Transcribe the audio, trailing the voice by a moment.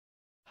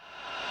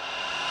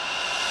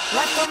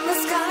Right from the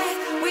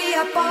sky, we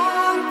are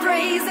born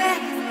crazy.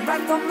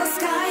 Right from the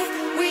sky,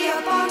 we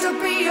are born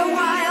to be a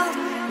wild.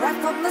 Right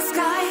from the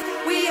sky,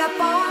 we are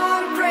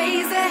born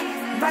crazy.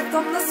 Right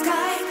from the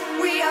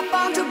sky, we are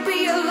born to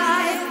be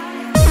alive.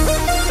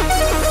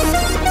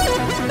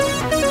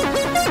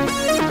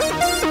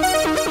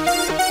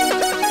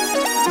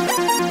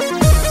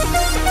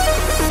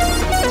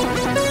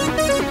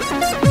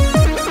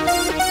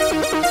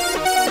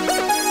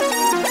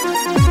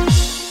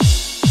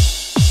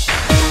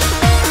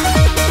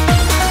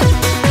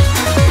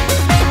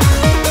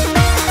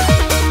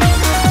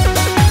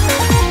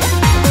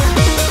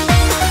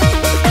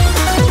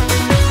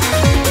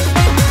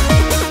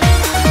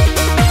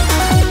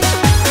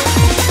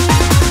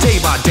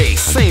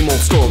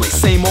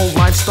 Same old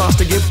life starts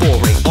to get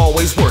boring.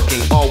 Always working,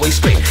 always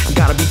straight.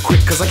 Gotta be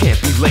quick cause I can't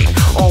be late.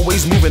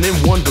 Always moving in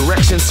one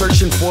direction,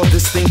 searching for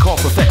this thing called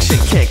perfection.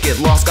 Can't get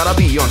lost, gotta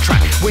be on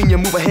track. When you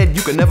move ahead,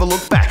 you can never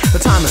look back. The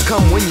time has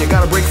come when you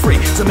gotta break free,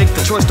 to make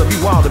the choice to be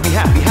wild, to be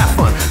happy, have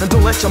fun, and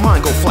don't let your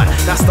mind go flat.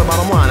 That's the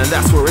bottom line and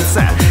that's where it's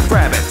at.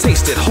 Grab it,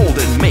 taste it, hold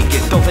it, make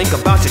it. Don't think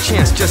about your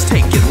chance, just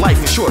take it.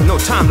 Life is short, no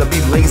time to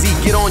be lazy.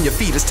 Get on your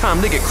feet, it's time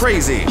to get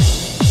crazy.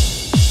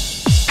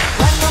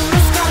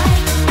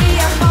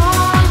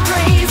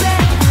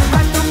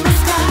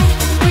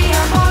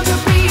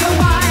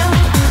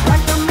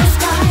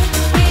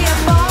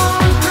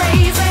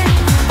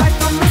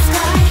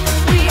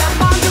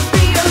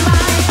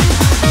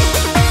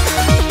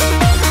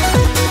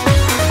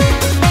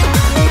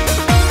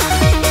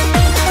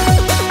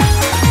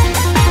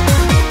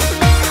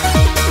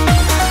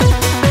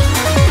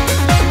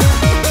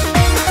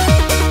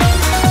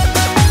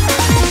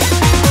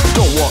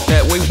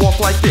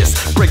 Like this,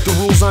 break the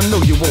rules, I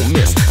know you won't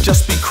miss.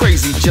 Just be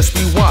crazy, just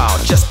be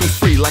wild, just be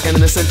free like an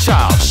innocent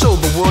child. Show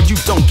the world you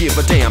don't give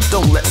a damn.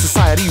 Don't let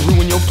society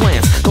ruin your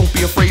plans. Don't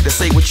be afraid to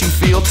say what you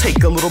feel.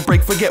 Take a little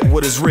break, forget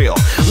what is real.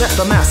 Let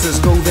the masses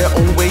go their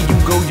own way. You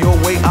go your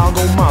way, I'll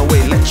go my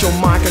way. Let your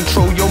mind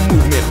control your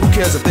movement. Who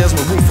cares if there's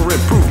no room for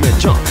improvement?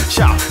 Jump,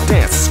 shout,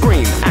 dance,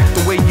 scream. Act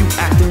the way you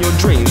act in your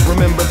dreams.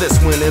 Remember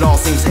this when it all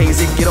seems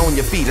hazy. Get on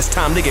your feet, it's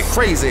time to get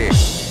crazy.